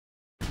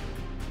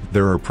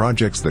There are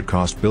projects that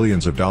cost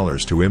billions of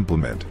dollars to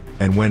implement,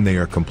 and when they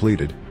are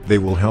completed, they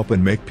will help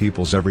and make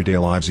people's everyday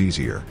lives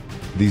easier.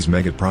 These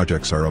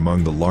megaprojects are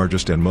among the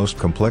largest and most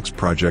complex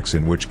projects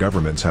in which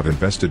governments have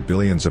invested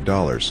billions of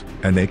dollars,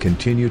 and they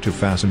continue to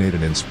fascinate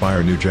and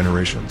inspire new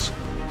generations.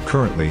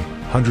 Currently,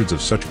 hundreds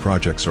of such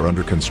projects are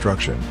under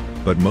construction,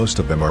 but most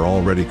of them are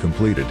already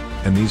completed,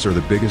 and these are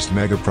the biggest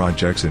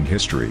megaprojects in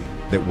history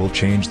that will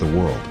change the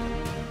world.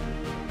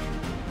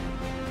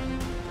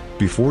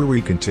 Before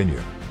we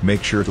continue,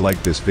 make sure to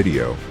like this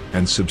video,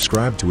 and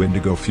subscribe to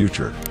Indigo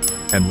Future.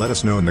 And let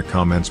us know in the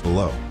comments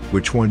below,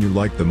 which one you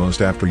like the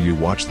most after you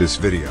watch this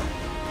video.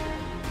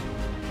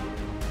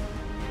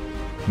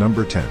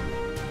 Number 10.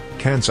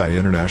 Kansai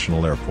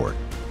International Airport.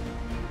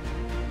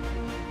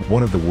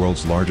 One of the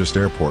world's largest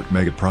airport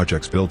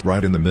megaprojects built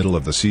right in the middle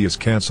of the sea is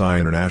Kansai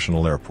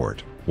International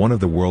Airport, one of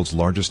the world's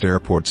largest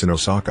airports in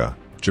Osaka,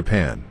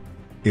 Japan.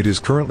 It is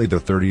currently the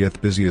 30th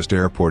busiest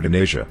airport in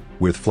Asia,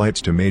 with flights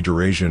to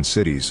major Asian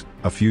cities,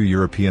 a few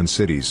European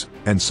cities,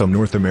 and some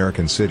North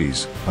American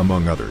cities,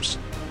 among others.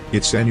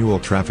 Its annual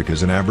traffic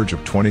is an average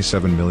of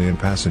 27 million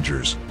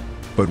passengers.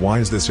 But why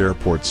is this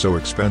airport so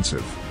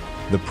expensive?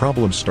 The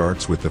problem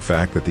starts with the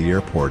fact that the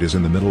airport is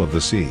in the middle of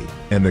the sea,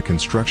 and the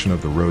construction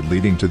of the road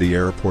leading to the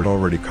airport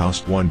already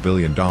cost $1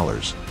 billion.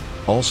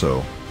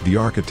 Also, the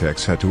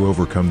architects had to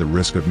overcome the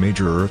risk of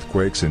major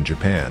earthquakes in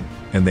Japan,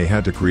 and they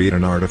had to create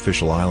an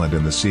artificial island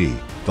in the sea.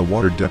 The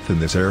water depth in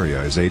this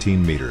area is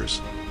 18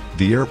 meters.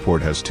 The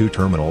airport has two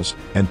terminals,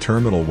 and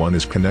Terminal 1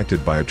 is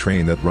connected by a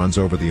train that runs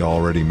over the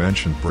already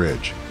mentioned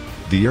bridge.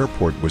 The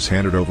airport was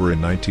handed over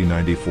in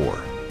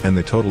 1994, and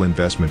the total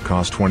investment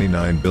cost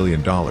 $29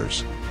 billion.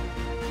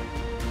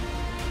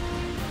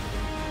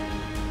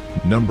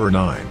 Number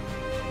 9.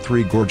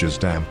 Three Gorges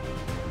Dam.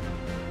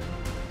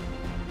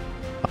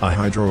 A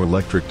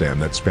hydroelectric dam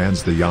that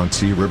spans the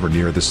Yangtze River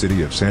near the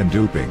city of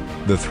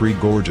Sanduping, the Three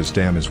Gorges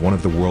Dam is one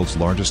of the world's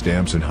largest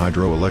dams and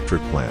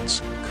hydroelectric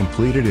plants,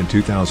 completed in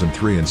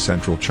 2003 in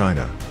central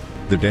China.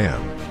 The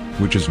dam,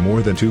 which is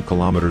more than 2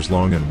 kilometers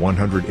long and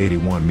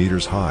 181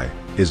 meters high,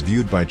 is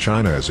viewed by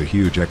China as a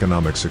huge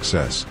economic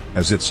success,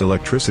 as its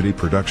electricity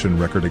production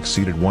record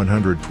exceeded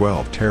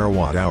 112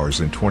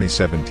 terawatt-hours in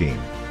 2017,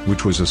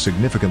 which was a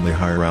significantly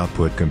higher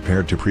output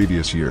compared to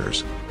previous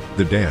years.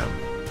 The dam,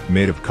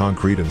 made of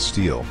concrete and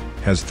steel,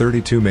 has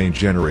 32 main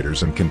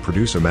generators and can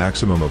produce a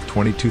maximum of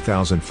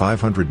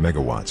 22,500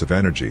 megawatts of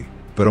energy,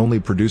 but only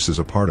produces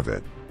a part of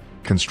it.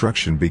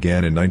 Construction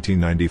began in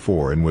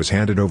 1994 and was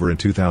handed over in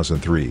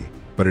 2003,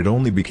 but it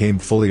only became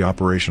fully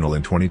operational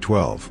in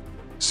 2012.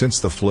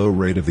 Since the flow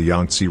rate of the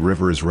Yangtze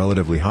River is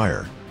relatively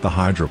higher, the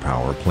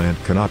hydropower plant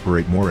can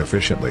operate more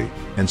efficiently,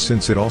 and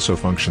since it also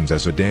functions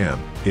as a dam,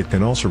 it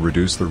can also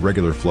reduce the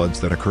regular floods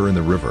that occur in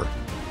the river.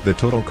 The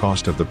total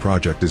cost of the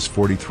project is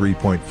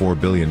 $43.4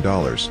 billion,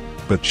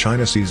 but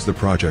China sees the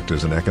project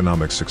as an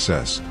economic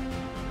success.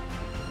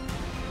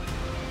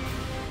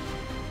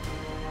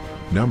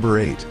 Number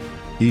 8.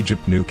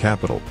 Egypt new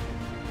capital.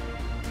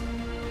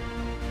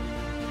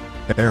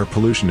 Air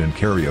pollution in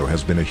Cairo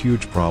has been a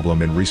huge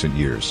problem in recent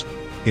years.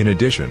 In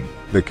addition,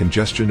 the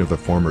congestion of the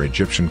former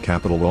Egyptian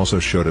capital also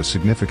showed a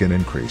significant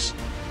increase.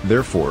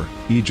 Therefore,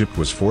 Egypt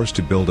was forced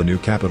to build a new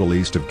capital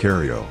east of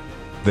Cairo.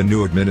 The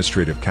new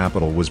administrative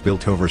capital was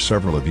built over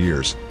several of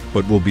years,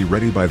 but will be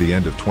ready by the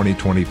end of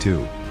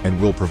 2022, and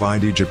will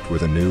provide Egypt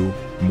with a new,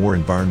 more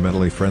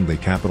environmentally friendly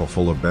capital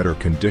full of better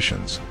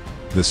conditions.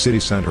 The city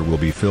center will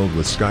be filled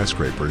with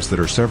skyscrapers that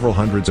are several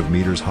hundreds of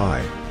meters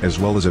high, as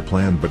well as a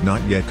planned but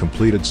not yet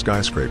completed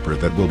skyscraper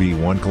that will be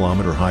 1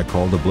 kilometer high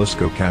called the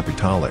Obelisko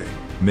Capitale,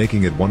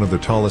 making it one of the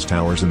tallest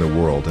towers in the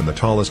world and the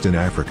tallest in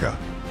Africa.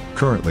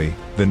 Currently,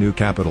 the new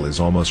capital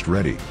is almost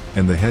ready,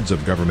 and the heads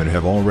of government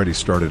have already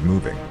started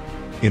moving.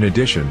 In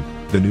addition,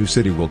 the new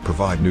city will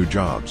provide new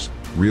jobs,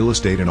 real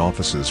estate and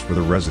offices for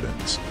the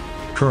residents.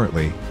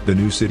 Currently, the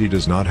new city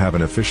does not have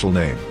an official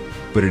name,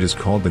 but it is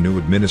called the new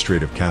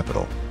administrative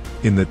capital.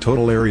 In the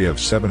total area of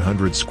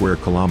 700 square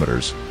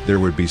kilometers, there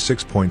would be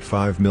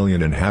 6.5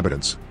 million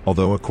inhabitants,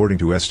 although according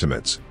to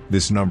estimates,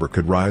 this number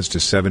could rise to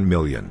 7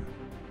 million.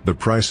 The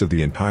price of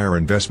the entire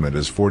investment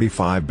is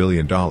 $45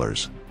 billion.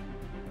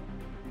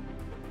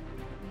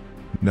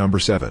 Number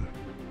 7.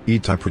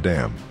 Itaipu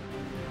Dam.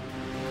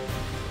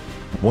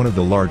 One of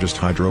the largest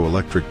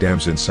hydroelectric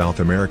dams in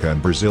South America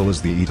and Brazil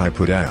is the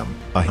Itaipu Dam,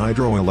 a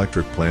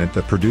hydroelectric plant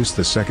that produced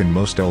the second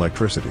most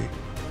electricity.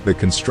 The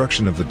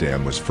construction of the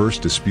dam was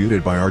first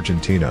disputed by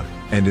Argentina,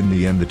 and in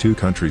the end the two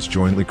countries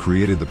jointly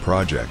created the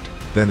project.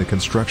 Then the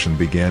construction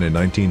began in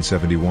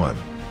 1971,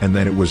 and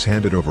then it was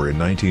handed over in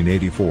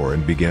 1984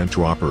 and began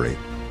to operate.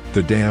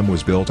 The dam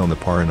was built on the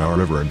Paraná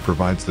River and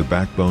provides the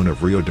backbone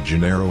of Rio de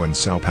Janeiro and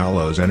São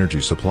Paulo's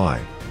energy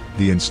supply.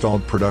 The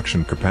installed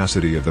production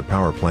capacity of the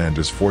power plant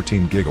is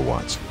 14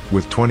 gigawatts,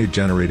 with 20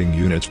 generating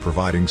units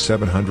providing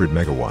 700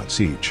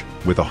 megawatts each,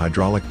 with a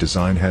hydraulic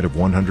design head of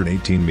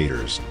 118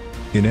 meters.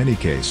 In any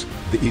case,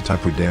 the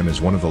Itaipu Dam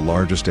is one of the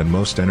largest and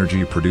most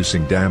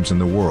energy-producing dams in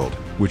the world,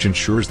 which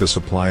ensures the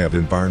supply of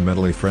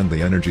environmentally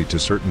friendly energy to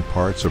certain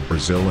parts of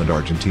Brazil and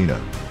Argentina.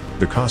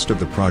 The cost of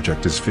the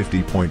project is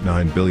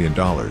 $50.9 billion.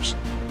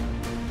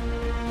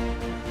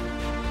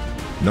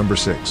 Number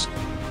 6.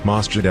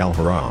 Masjid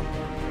Al-Haram.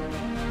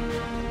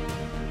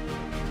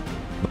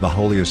 The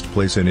holiest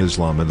place in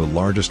Islam and the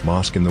largest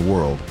mosque in the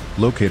world,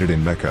 located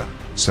in Mecca,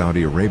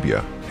 Saudi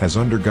Arabia, has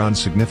undergone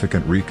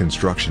significant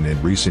reconstruction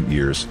in recent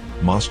years.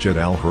 Masjid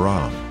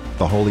Al-Haram,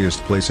 the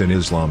holiest place in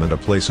Islam and a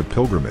place of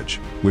pilgrimage,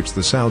 which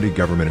the Saudi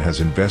government has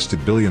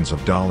invested billions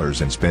of dollars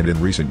and spent in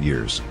recent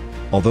years.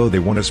 Although they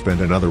want to spend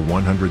another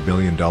 $100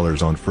 million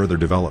on further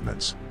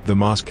developments, the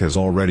mosque has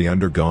already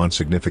undergone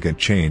significant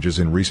changes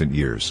in recent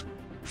years.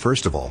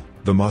 First of all,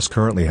 the mosque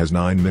currently has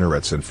 9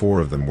 minarets and 4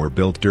 of them were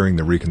built during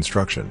the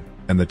reconstruction,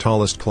 and the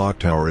tallest clock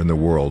tower in the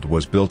world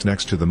was built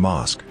next to the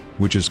mosque,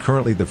 which is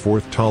currently the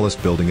 4th tallest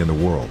building in the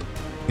world.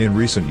 In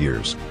recent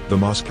years, the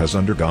mosque has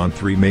undergone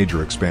 3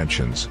 major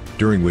expansions,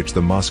 during which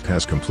the mosque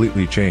has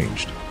completely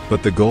changed,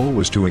 but the goal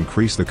was to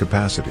increase the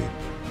capacity.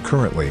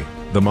 Currently,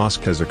 the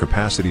mosque has a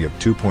capacity of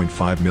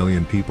 2.5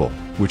 million people,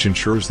 which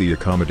ensures the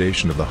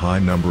accommodation of the high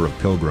number of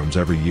pilgrims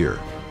every year.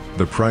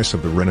 The price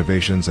of the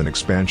renovations and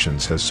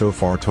expansions has so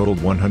far totaled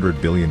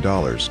 $100 billion,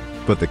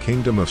 but the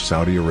Kingdom of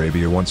Saudi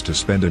Arabia wants to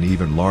spend an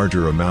even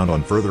larger amount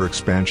on further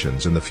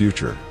expansions in the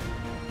future.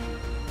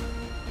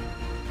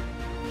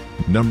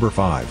 Number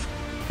 5.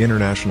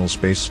 International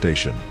Space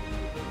Station.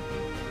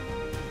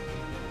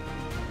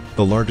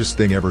 The largest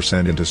thing ever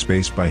sent into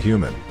space by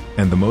human,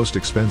 and the most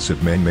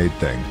expensive man-made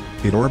thing,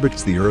 it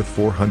orbits the Earth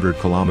 400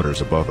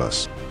 kilometers above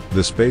us.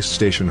 The space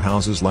station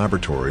houses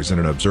laboratories and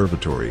an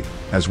observatory,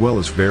 as well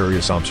as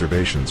various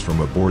observations from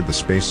aboard the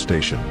space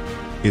station.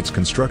 Its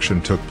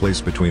construction took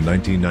place between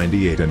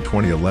 1998 and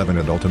 2011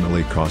 and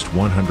ultimately cost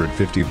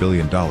 $150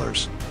 billion.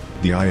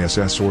 The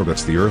ISS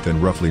orbits the Earth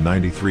in roughly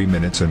 93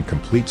 minutes and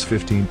completes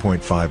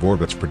 15.5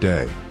 orbits per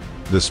day.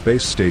 The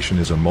space station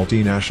is a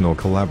multinational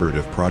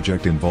collaborative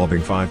project involving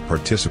 5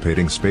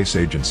 participating space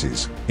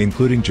agencies,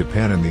 including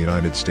Japan and the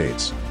United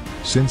States.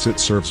 Since it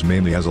serves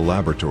mainly as a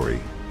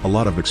laboratory, a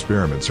lot of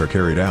experiments are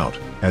carried out,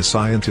 as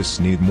scientists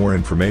need more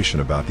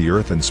information about the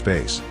Earth and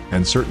space,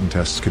 and certain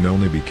tests can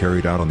only be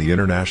carried out on the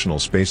International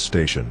Space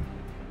Station.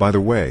 By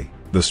the way,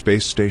 the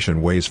space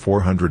station weighs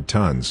 400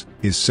 tons,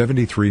 is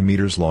 73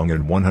 meters long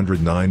and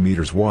 109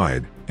 meters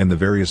wide, and the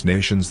various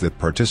nations that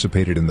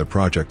participated in the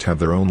project have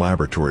their own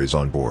laboratories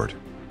on board.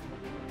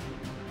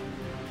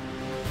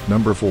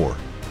 Number 4.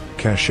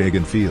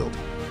 Kashagan Field.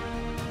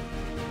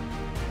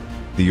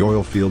 The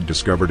oil field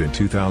discovered in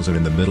 2000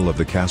 in the middle of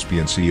the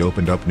Caspian Sea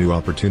opened up new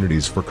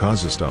opportunities for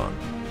Kazakhstan.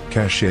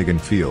 Kashagan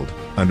Field,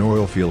 an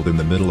oil field in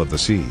the middle of the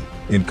sea,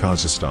 in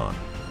Kazakhstan.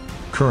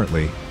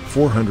 Currently,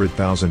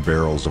 400,000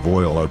 barrels of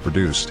oil are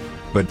produced,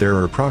 but there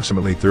are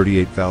approximately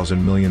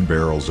 38,000 million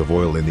barrels of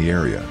oil in the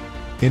area.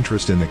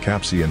 Interest in the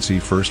Caspian Sea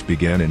first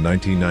began in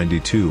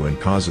 1992 and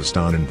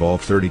Kazakhstan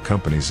involved 30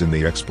 companies in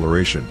the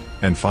exploration,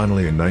 and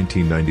finally in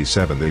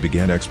 1997 they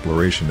began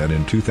exploration and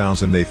in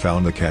 2000 they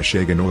found the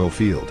Kashagan oil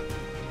field.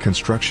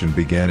 Construction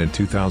began in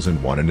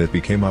 2001 and it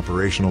became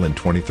operational in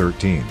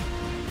 2013.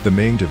 The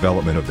main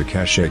development of the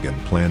Kashagan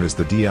plant is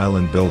the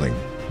D-Island building,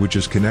 which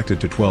is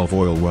connected to 12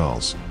 oil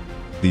wells.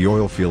 The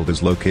oil field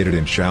is located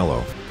in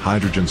shallow,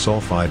 hydrogen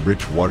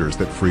sulfide-rich waters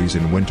that freeze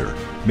in winter,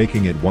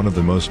 making it one of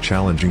the most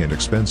challenging and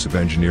expensive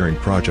engineering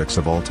projects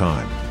of all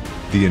time.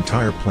 The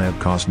entire plant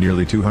cost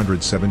nearly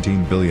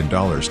 $217 billion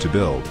to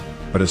build,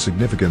 but a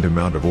significant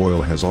amount of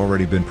oil has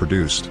already been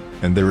produced,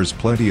 and there is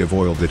plenty of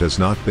oil that has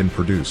not been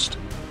produced.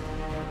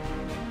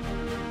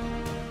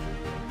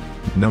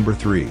 Number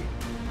 3.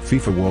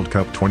 FIFA World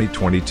Cup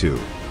 2022.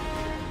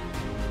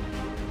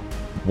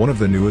 One of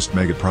the newest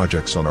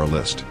megaprojects on our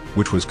list,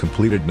 which was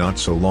completed not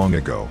so long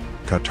ago,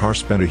 Qatar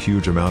spent a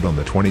huge amount on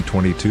the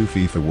 2022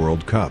 FIFA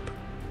World Cup.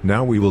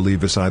 Now we will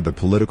leave aside the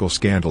political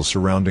scandals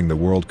surrounding the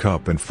World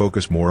Cup and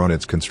focus more on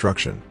its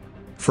construction.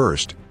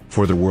 First,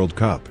 for the World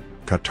Cup,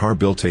 Qatar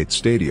built 8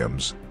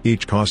 stadiums,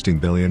 each costing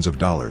billions of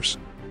dollars.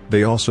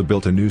 They also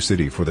built a new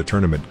city for the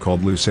tournament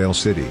called Lusail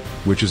City,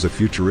 which is a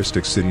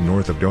futuristic city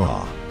north of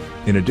Doha.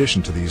 In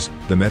addition to these,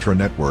 the metro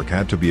network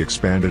had to be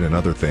expanded and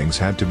other things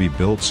had to be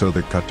built so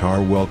that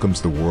Qatar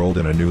welcomes the world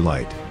in a new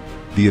light.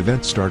 The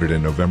event started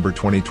in November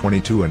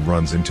 2022 and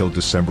runs until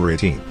December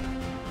 18.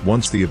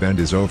 Once the event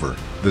is over,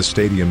 the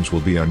stadiums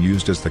will be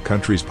unused as the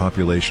country's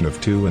population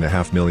of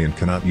 2.5 million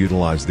cannot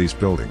utilize these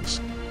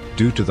buildings.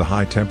 Due to the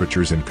high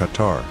temperatures in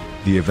Qatar,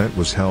 the event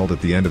was held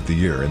at the end of the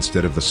year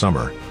instead of the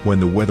summer,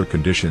 when the weather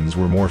conditions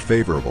were more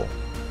favorable.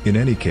 In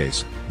any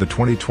case, the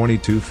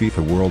 2022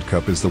 FIFA World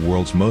Cup is the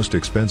world's most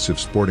expensive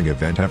sporting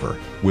event ever,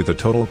 with a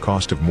total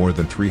cost of more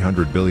than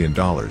 $300 billion.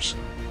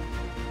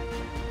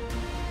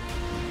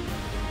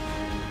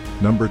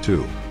 Number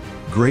 2.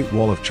 Great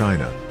Wall of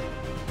China.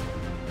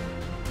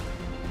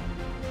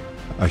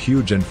 A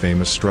huge and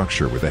famous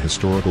structure with a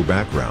historical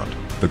background,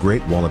 the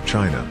Great Wall of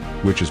China,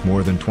 which is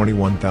more than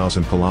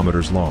 21,000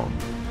 kilometers long,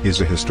 is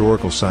a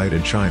historical site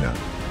in China.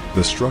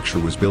 The structure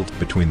was built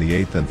between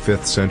the 8th and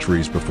 5th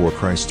centuries before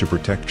Christ to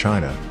protect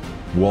China.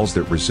 Walls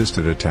that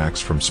resisted attacks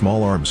from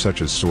small arms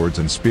such as swords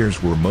and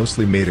spears were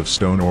mostly made of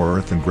stone or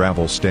earth and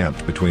gravel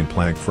stamped between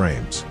plank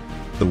frames.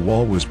 The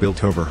wall was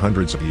built over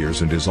hundreds of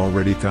years and is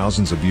already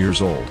thousands of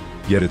years old,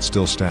 yet it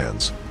still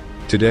stands.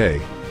 Today,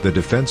 the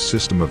defense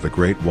system of the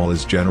Great Wall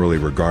is generally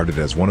regarded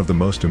as one of the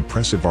most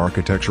impressive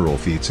architectural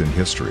feats in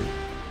history.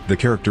 The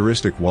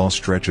characteristic wall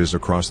stretches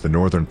across the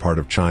northern part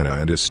of China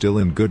and is still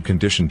in good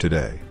condition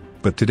today,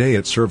 but today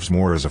it serves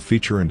more as a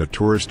feature and a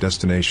tourist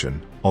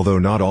destination, although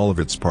not all of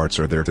its parts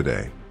are there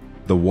today.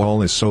 The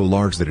wall is so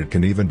large that it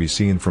can even be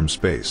seen from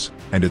space,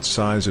 and its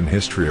size and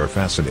history are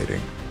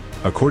fascinating.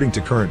 According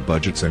to current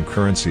budgets and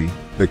currency,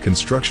 the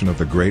construction of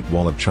the Great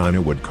Wall of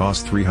China would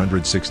cost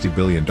 $360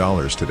 billion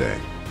today.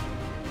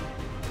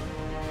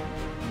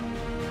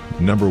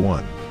 Number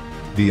 1.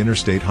 The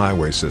Interstate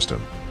Highway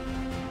System.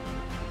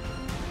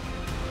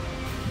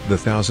 The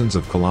thousands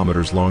of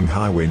kilometers long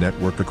highway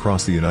network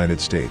across the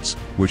United States,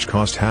 which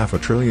cost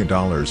 $500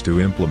 billion to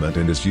implement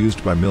and is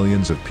used by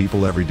millions of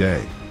people every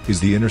day,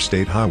 is the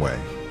Interstate Highway,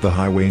 the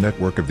highway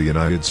network of the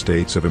United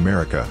States of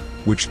America,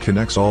 which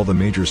connects all the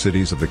major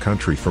cities of the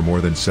country for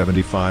more than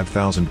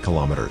 75,000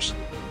 kilometers.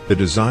 The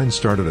design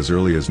started as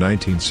early as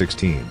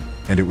 1916,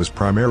 and it was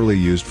primarily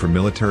used for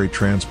military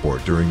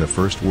transport during the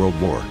First World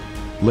War.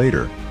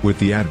 Later, with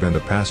the advent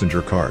of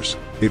passenger cars,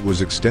 it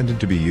was extended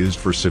to be used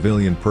for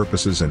civilian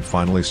purposes and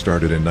finally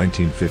started in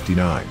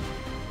 1959.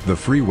 The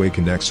freeway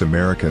connects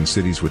American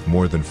cities with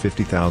more than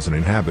 50,000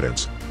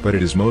 inhabitants, but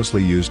it is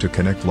mostly used to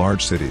connect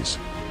large cities.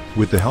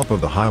 With the help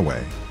of the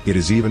highway, it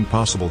is even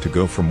possible to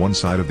go from one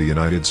side of the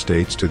United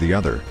States to the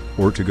other,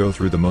 or to go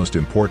through the most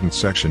important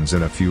sections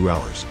in a few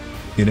hours.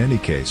 In any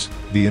case,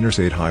 the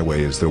Interstate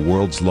Highway is the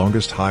world's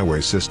longest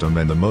highway system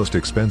and the most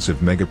expensive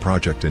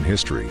megaproject in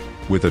history,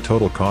 with a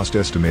total cost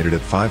estimated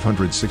at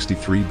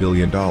 $563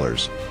 billion,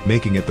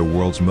 making it the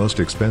world's most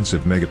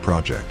expensive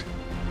megaproject.